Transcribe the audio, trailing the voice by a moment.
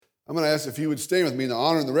I'm going to ask if you would stand with me in the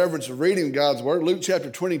honor and the reverence of reading God's word. Luke chapter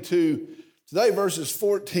 22, today verses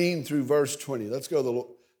 14 through verse 20. Let's go to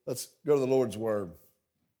the Lord's word.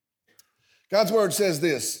 God's word says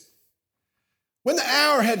this: When the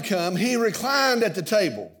hour had come, he reclined at the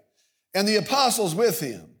table, and the apostles with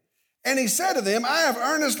him. And he said to them, I have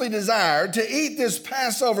earnestly desired to eat this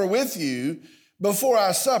Passover with you before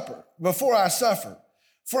I suffer.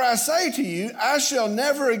 For I say to you, I shall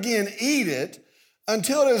never again eat it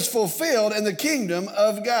until it is fulfilled in the kingdom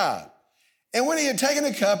of God. And when he had taken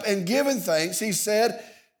a cup and given thanks, he said,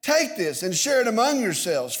 Take this and share it among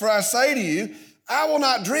yourselves. For I say to you, I will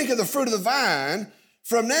not drink of the fruit of the vine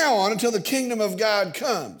from now on until the kingdom of God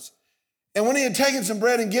comes. And when he had taken some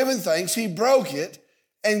bread and given thanks, he broke it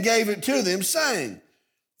and gave it to them, saying,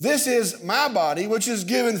 This is my body, which is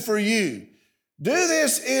given for you. Do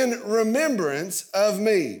this in remembrance of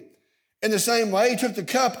me. In the same way, he took the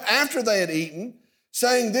cup after they had eaten,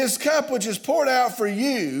 saying, This cup which is poured out for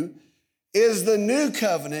you is the new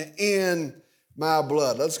covenant in my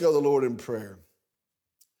blood. Let's go to the Lord in prayer.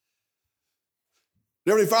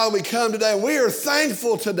 Heavenly Father, we come today and we are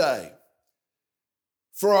thankful today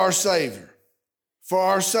for our Savior, for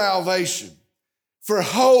our salvation, for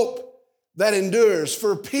hope that endures,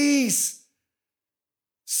 for peace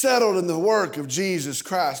settled in the work of Jesus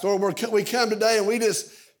Christ. Lord, we come today and we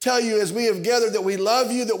just tell you as we have gathered that we love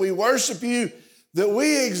you, that we worship you, that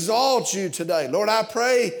we exalt you today. Lord, I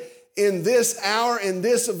pray in this hour, in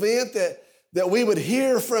this event, that we would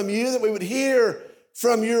hear from you, that we would hear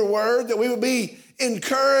from your word, that we would be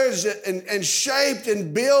encouraged and shaped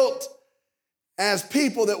and built as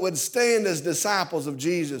people that would stand as disciples of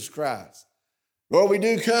Jesus Christ. Lord, we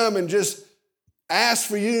do come and just ask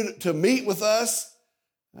for you to meet with us.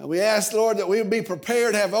 We ask, Lord, that we would be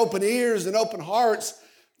prepared, have open ears and open hearts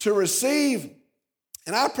to receive.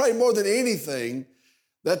 And I pray more than anything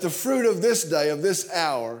that the fruit of this day, of this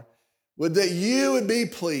hour, that you would be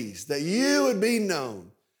pleased, that you would be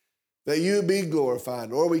known, that you would be glorified.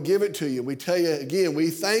 Lord, we give it to you. We tell you again, we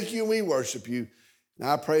thank you and we worship you. And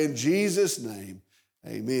I pray in Jesus' name,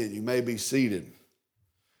 amen. You may be seated.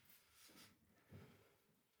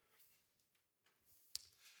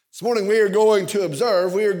 This morning we are going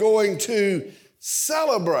to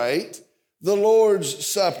celebrate the Lord's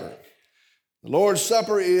Supper. The Lord's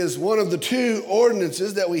Supper is one of the two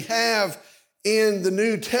ordinances that we have in the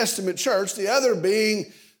New Testament church, the other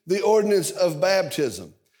being the ordinance of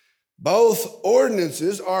baptism. Both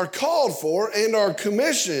ordinances are called for and are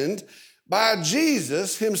commissioned by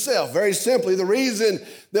Jesus himself. Very simply, the reason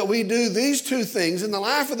that we do these two things in the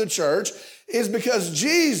life of the church is because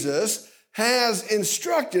Jesus has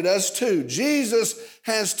instructed us to. Jesus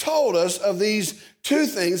has told us of these two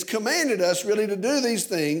things, commanded us really to do these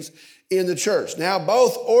things in the church. Now,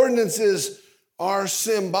 both ordinances are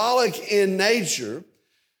symbolic in nature.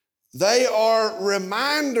 They are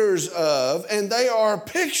reminders of, and they are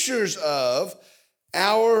pictures of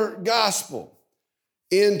our gospel.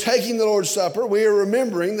 In taking the Lord's Supper, we are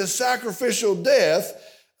remembering the sacrificial death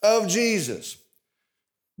of Jesus.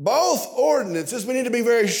 Both ordinances, we need to be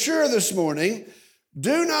very sure this morning,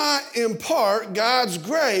 do not impart God's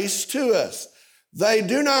grace to us. They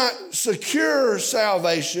do not secure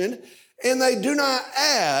salvation, and they do not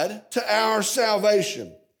add to our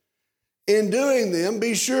salvation. In doing them,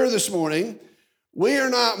 be sure this morning, we are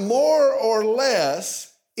not more or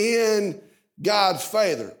less in God's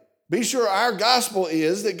favor. Be sure our gospel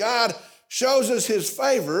is that God shows us his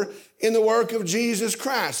favor in the work of Jesus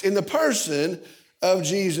Christ, in the person of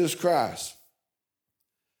Jesus Christ.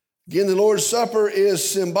 Again, the Lord's Supper is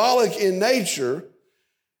symbolic in nature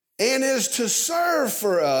and is to serve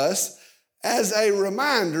for us as a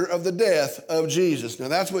reminder of the death of Jesus. Now,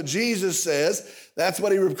 that's what Jesus says. That's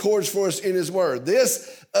what he records for us in his word.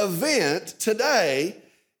 This event today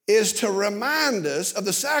is to remind us of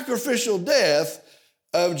the sacrificial death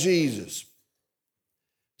of Jesus.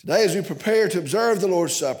 Today, as we prepare to observe the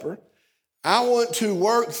Lord's Supper, I want to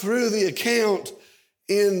work through the account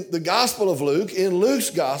in the Gospel of Luke, in Luke's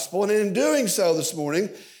Gospel, and in doing so this morning,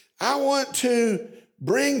 I want to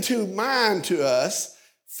bring to mind to us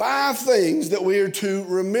 5 things that we are to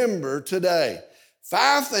remember today.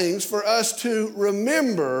 5 things for us to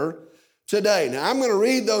remember today. Now, I'm going to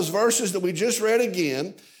read those verses that we just read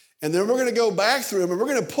again, and then we're going to go back through them, and we're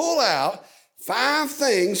going to pull out 5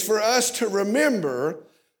 things for us to remember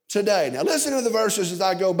today. Now, listen to the verses as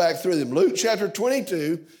I go back through them. Luke chapter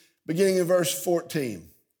 22, beginning in verse 14.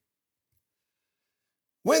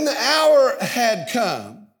 When the hour had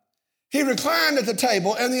come, he reclined at the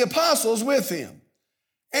table and the apostles with him.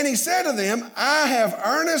 And he said to them, I have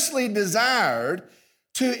earnestly desired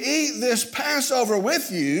to eat this Passover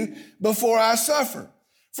with you before I suffer.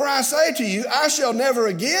 For I say to you, I shall never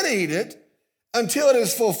again eat it until it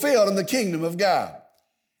is fulfilled in the kingdom of God.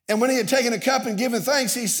 And when he had taken a cup and given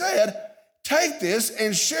thanks, he said, take this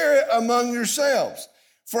and share it among yourselves.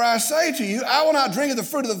 For I say to you, I will not drink of the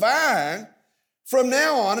fruit of the vine from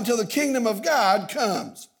now on until the kingdom of God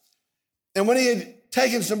comes. And when he had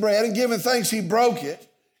taken some bread and given thanks, he broke it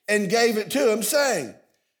and gave it to him, saying,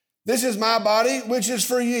 this is my body, which is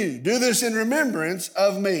for you. Do this in remembrance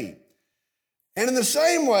of me. And in the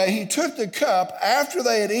same way, he took the cup after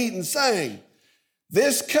they had eaten, saying,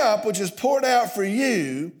 this cup which is poured out for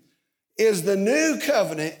you is the new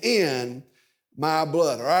covenant in my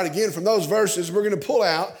blood. All right, again, from those verses, we're going to pull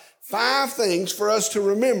out 5 things for us to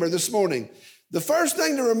remember this morning. The first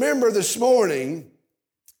thing to remember this morning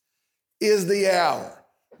is the hour.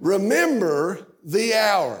 Remember the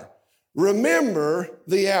hour. Remember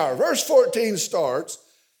the hour. Verse 14 starts,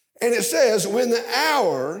 and it says, when the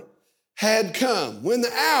hour had come. When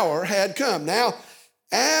the hour had come. Now,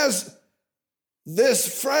 as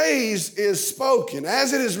this phrase is spoken,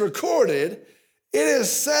 as it is recorded, it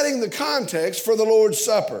is setting the context for the Lord's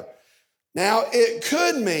Supper. Now, it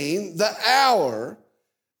could mean the hour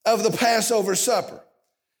of the Passover supper.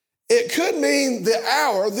 It could mean the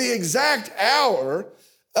hour, the exact hour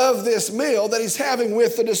of this meal that he's having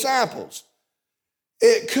with the disciples.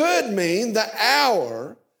 It could mean the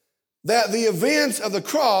hour that the events of the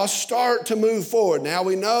cross start to move forward. Now,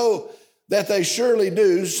 we know that they surely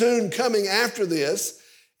do. Soon coming after this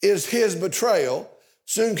is his betrayal.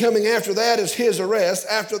 Soon coming after that is his arrest.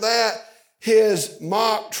 After that, his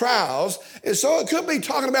mock trials. And so it could be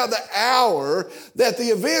talking about the hour that the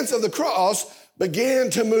events of the cross began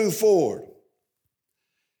to move forward.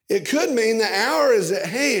 It could mean the hour is at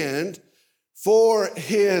hand for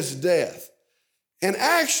his death. And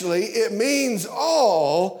actually, it means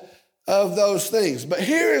all of those things. But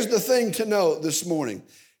here is the thing to note this morning.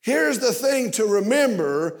 Here's the thing to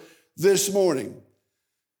remember this morning.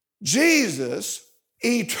 Jesus,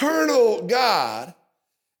 eternal God,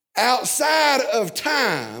 outside of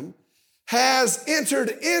time, has entered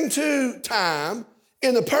into time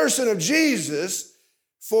in the person of Jesus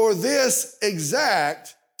for this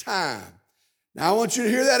exact time. Now I want you to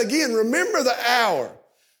hear that again. Remember the hour.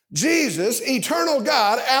 Jesus, eternal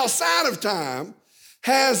God, outside of time,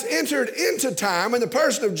 has entered into time in the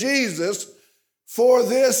person of Jesus for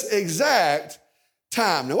this exact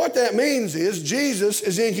time. Now what that means is Jesus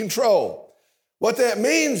is in control. What that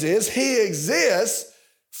means is he exists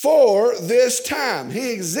for this time.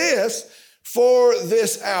 He exists for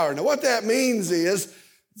this hour. Now what that means is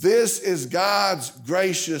this is God's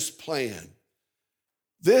gracious plan.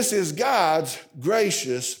 This is God's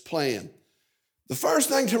gracious plan. The first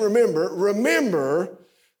thing to remember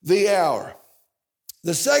the hour.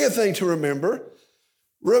 The second thing to remember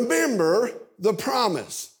the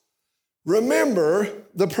promise. Remember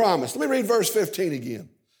the promise. Let me read verse 15 again.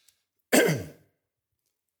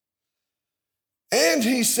 And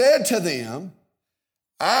he said to them,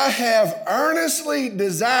 I have earnestly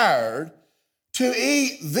desired to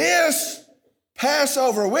eat this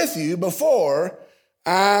Passover with you before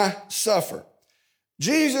I suffer.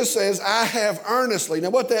 Jesus says, I have earnestly. Now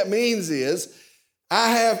what that means is, I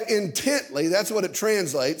have intently, that's what it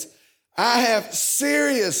translates. I have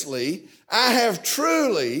seriously, I have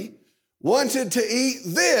truly wanted to eat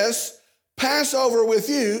this Passover with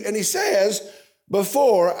you. And he says,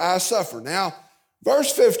 before I suffer. Now,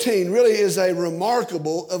 verse 15 really is a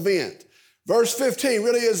remarkable event. Verse 15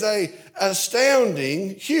 really is a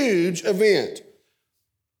astounding, huge event.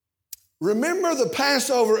 Remember, the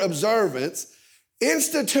Passover observance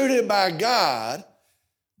instituted by God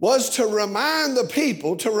was to remind the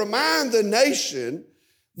people, to remind the nation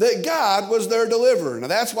that God was their deliverer. Now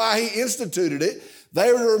that's why he instituted it.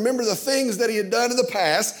 They were to remember the things that he had done in the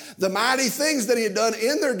past, the mighty things that he had done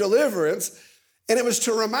in their deliverance, and it was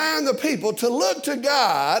to remind the people to look to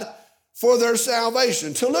God for their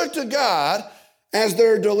salvation, to look to God as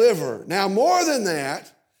their deliverer. Now more than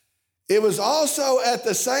that, it was also at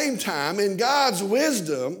the same time in God's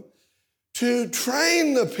wisdom to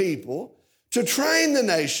train the people, to train the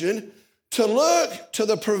nation, to look to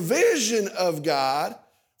the provision of God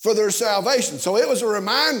for their salvation. So it was a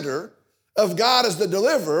reminder of God as the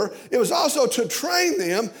deliverer. It was also to train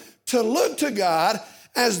them to look to God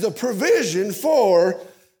as the provision for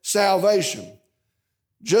salvation.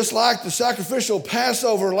 Just like the sacrificial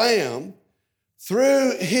Passover lamb,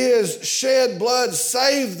 through his shed blood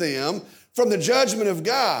saved them from the judgment of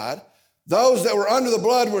God, those that were under the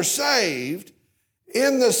blood were saved.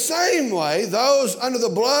 In the same way, those under the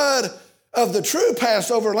blood of the true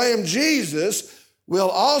Passover lamb, Jesus, will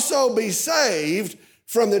also be saved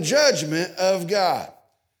from the judgment of God.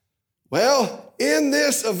 Well, in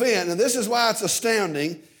this event, and this is why it's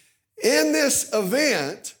astounding, in this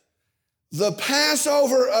event, the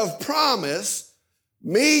Passover of promise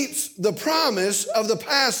meets the promise of the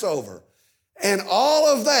Passover. And all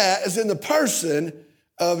of that is in the person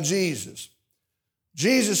of Jesus.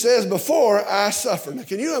 Jesus says, before I suffer. Now,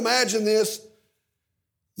 can you imagine this?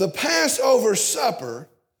 The Passover supper,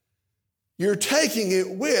 you're taking it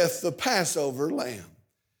with the Passover lamb.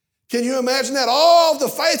 Can you imagine that? All the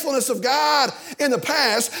faithfulness of God in the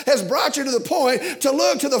past has brought you to the point to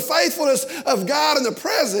look to the faithfulness of God in the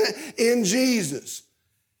present in Jesus.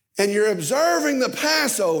 And you're observing the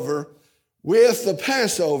Passover with the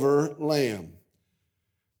Passover lamb.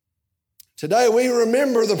 Today we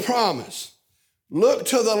remember the promise. Look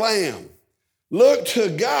to the Lamb. Look to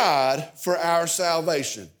God for our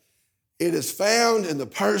salvation. It is found in the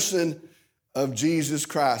person of Jesus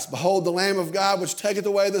Christ. Behold the Lamb of God which taketh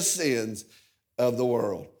away the sins of the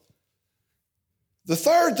world. The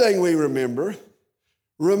third thing we remember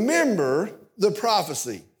the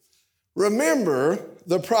prophecy. Remember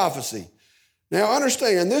the prophecy. Now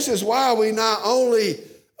understand, this is why we not only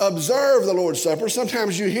observe the Lord's Supper,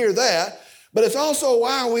 sometimes you hear that, but it's also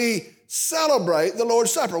why we celebrate the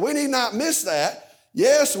Lord's Supper. We need not miss that.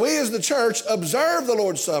 Yes, we as the church observe the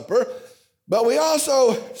Lord's Supper, but we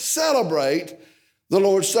also celebrate the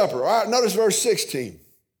Lord's Supper. All right, notice verse 16.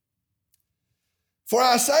 For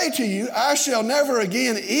I say to you, I shall never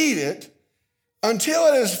again eat it until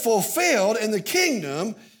it is fulfilled in the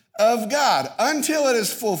kingdom of God. Until it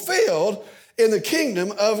is fulfilled in the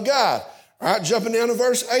kingdom of God. All right, jumping down to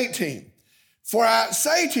verse 18. For I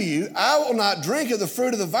say to you, I will not drink of the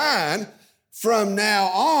fruit of the vine from now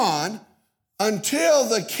on until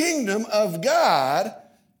the kingdom of God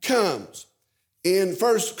comes. In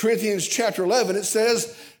 1 Corinthians chapter 11, it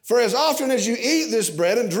says, for as often as you eat this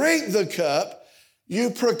bread and drink the cup,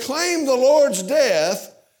 you proclaim the Lord's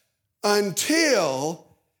death until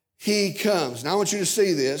he comes. Now I want you to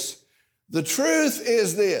see this. The truth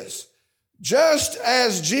is this. Just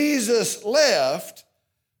as Jesus left,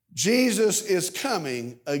 Jesus is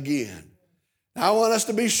coming again. Now, I want us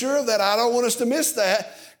to be sure of that. I don't want us to miss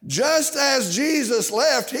that. Just as Jesus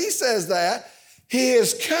left, he says that, he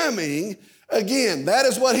is coming again. That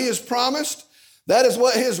is what he has promised. That is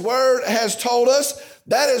what his word has told us.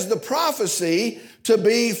 That is the prophecy to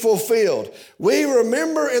be fulfilled. We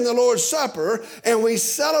remember in the Lord's Supper and we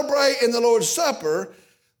celebrate in the Lord's Supper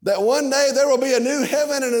that one day there will be a new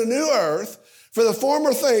heaven and a new earth. For the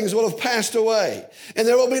former things will have passed away, and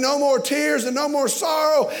there will be no more tears and no more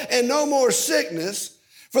sorrow and no more sickness.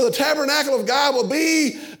 For the tabernacle of God will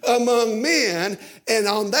be among men, and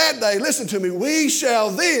on that day, listen to me, we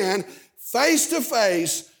shall then face to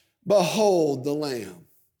face behold the Lamb.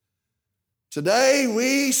 Today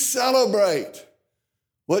we celebrate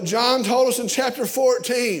what John told us in chapter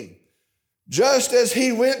 14. Just as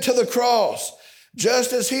he went to the cross,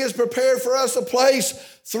 just as he has prepared for us a place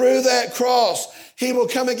through that cross, he will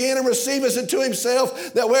come again and receive us into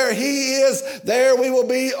himself, that where he is, there we will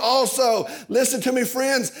be also. Listen to me,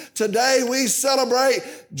 friends. Today we celebrate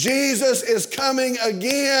Jesus is coming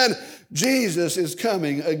again. Jesus is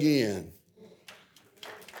coming again.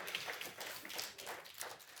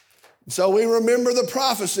 So we remember the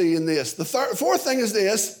prophecy in this. The fourth thing is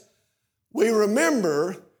this. We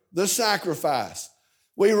remember the sacrifice.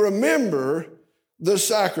 We remember the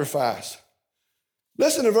sacrifice.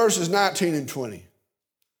 Listen to verses 19 and 20.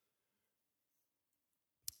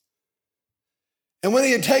 And when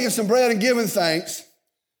he had taken some bread and given thanks,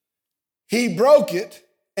 he broke it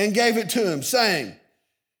and gave it to him, saying,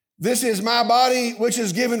 this is my body which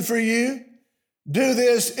is given for you. Do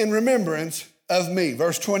this in remembrance of me.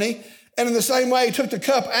 Verse 20, and in the same way he took the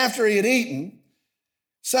cup after he had eaten,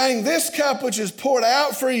 saying, this cup which is poured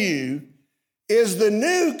out for you is the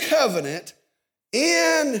new covenant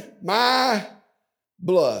in my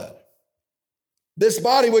blood. This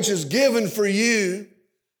body which is given for you,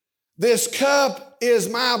 this cup is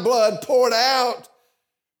my blood poured out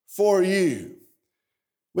for you.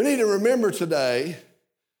 We need to remember today,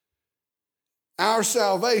 our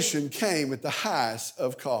salvation came at the highest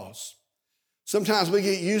of costs. Sometimes we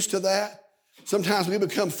get used to that. Sometimes we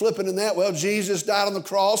become flippant in that. Well, Jesus died on the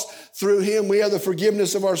cross. Through him, we have the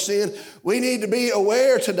forgiveness of our sin. We need to be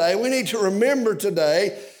aware today. We need to remember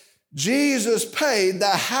today, Jesus paid the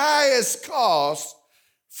highest cost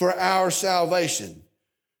for our salvation.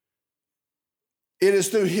 It is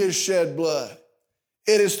through his shed blood.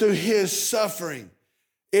 It is through his suffering.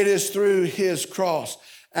 It is through his cross.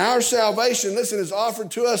 Our salvation, listen, is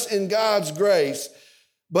offered to us in God's grace,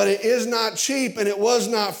 but it is not cheap and it was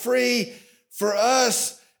not free. For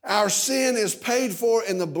us, our sin is paid for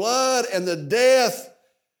in the blood and the death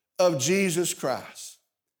of Jesus Christ.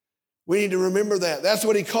 We need to remember that. That's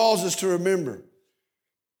what he calls us to remember.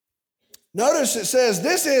 Notice it says,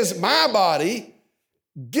 this is my body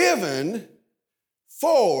given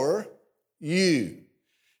for you.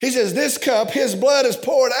 He says, this cup, his blood is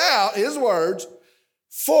poured out, his words,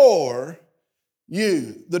 for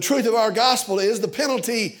you. The truth of our gospel is the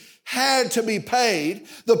penalty had to be paid.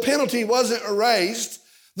 The penalty wasn't erased.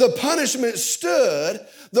 The punishment stood.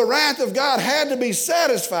 The wrath of God had to be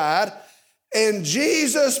satisfied, and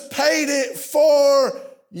Jesus paid it for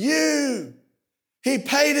you. He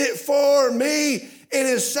paid it for me in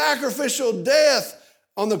his sacrificial death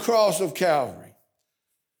on the cross of Calvary.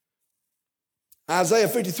 Isaiah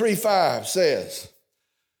 53:5 says,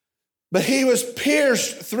 but he was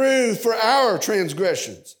pierced through for our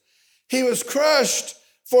transgressions. He was crushed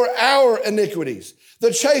for our iniquities.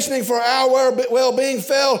 The chastening for our well-being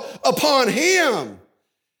fell upon him.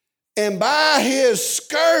 And by his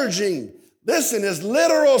scourging, listen, his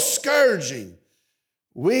literal scourging,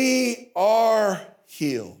 we are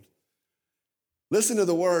healed. Listen to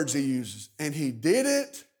the words he uses. And he did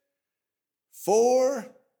it for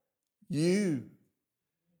you,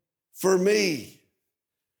 for me.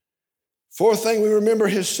 Fourth thing, we remember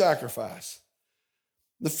his sacrifice.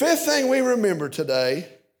 The fifth thing we remember today,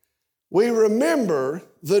 we remember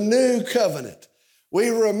the new covenant. We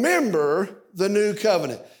remember the new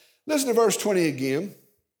covenant. Listen to verse 20 again.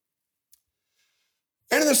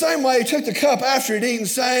 And in the same way, he took the cup after he'd eaten,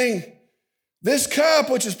 saying, this cup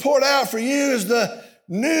which is poured out for you is the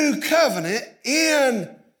new covenant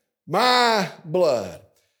in my blood.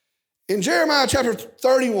 In Jeremiah chapter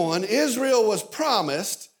 31, Israel was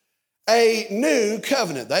promised a new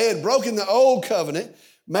covenant. They had broken the old covenant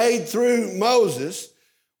made through Moses.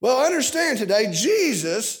 Well, understand today,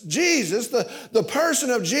 Jesus, the person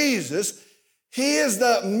of Jesus, he is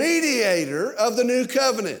the mediator of the new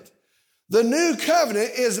covenant. The new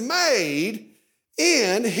covenant is made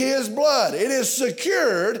in his blood. It is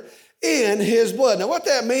secured in his blood. Now, what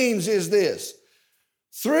that means is this.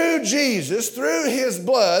 Through Jesus, through his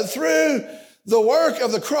blood, through the work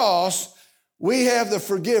of the cross, we have the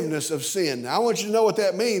forgiveness of sin. Now, I want you to know what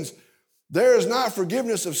that means. There is not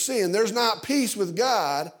forgiveness of sin. There's not peace with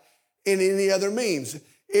God in any other means. It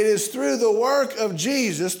is through the work of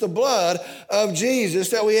Jesus, the blood of Jesus,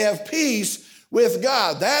 that we have peace with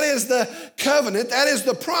God. That is the covenant. That is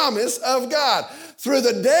the promise of God. Through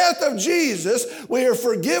the death of Jesus, we are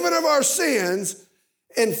forgiven of our sins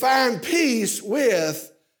and find peace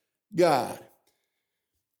with God.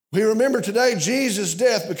 We remember today Jesus'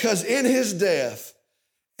 death because in his death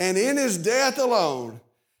and in his death alone,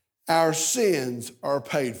 our sins are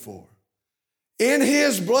paid for. In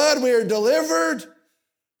his blood, we are delivered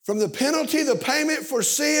from the penalty, the payment for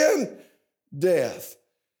sin, death.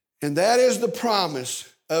 And that is the promise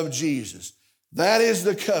of Jesus. That is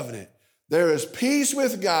the covenant. There is peace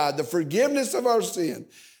with God, the forgiveness of our sin,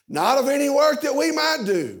 not of any work that we might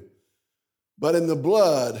do, but in the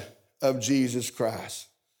blood of Jesus Christ.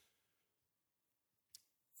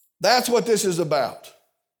 That's what this is about.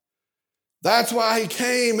 That's why he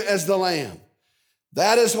came as the Lamb.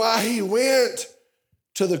 That is why he went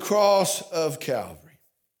to the cross of Calvary.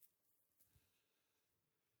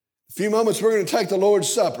 A few moments, we're going to take the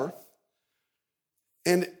Lord's Supper.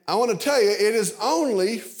 And I want to tell you, it is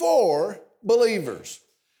only for believers.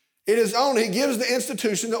 It is only, he gives the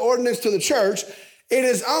institution, the ordinance to the church. It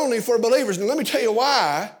is only for believers. Now, let me tell you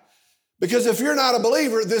why. Because if you're not a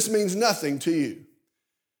believer, this means nothing to you.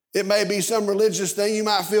 It may be some religious thing. You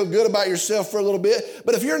might feel good about yourself for a little bit.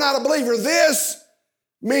 But if you're not a believer, this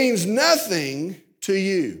means nothing to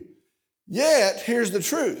you. Yet, here's the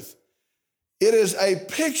truth. It is a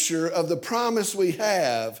picture of the promise we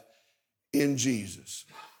have in Jesus.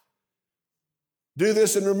 Do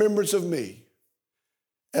this in remembrance of me.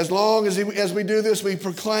 As long as we do this, we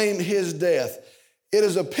proclaim his death. It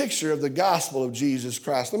is a picture of the gospel of Jesus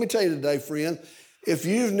Christ. Let me tell you today, friend, if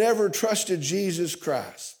you've never trusted Jesus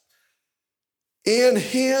Christ, in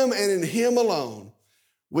him and in him alone,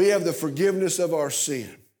 we have the forgiveness of our sin.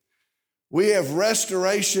 We have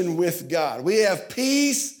restoration with God. We have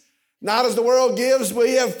peace, not as the world gives,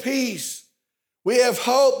 we have peace. We have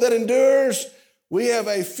hope that endures. We have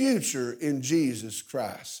a future in Jesus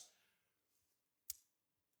Christ.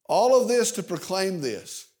 All of this to proclaim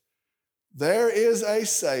this. There is a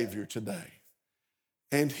Savior today,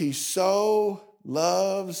 and he so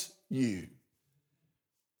loves you.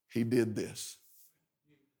 He did this.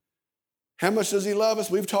 How much does he love us?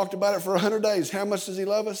 We've talked about it for 100 days. How much does he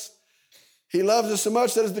love us? He loves us so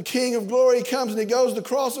much that as the King of glory, he comes and he goes to the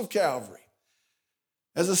cross of Calvary.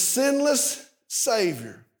 As a sinless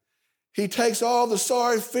Savior, he takes all the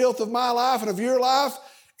sorry filth of my life and of your life,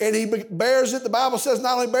 and he bears it. The Bible says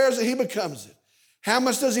not only bears it, he becomes it. How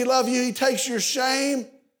much does he love you? He takes your shame.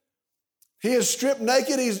 He is stripped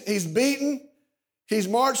naked. He's beaten. He's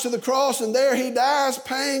marched to the cross, and there he dies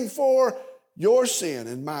paying for your sin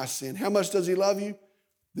and my sin. How much does he love you?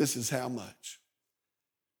 This is how much.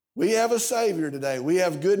 We have a Savior today. We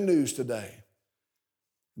have good news today.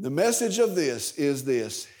 The message of this is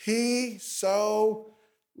this: he so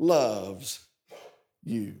loves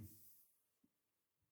you.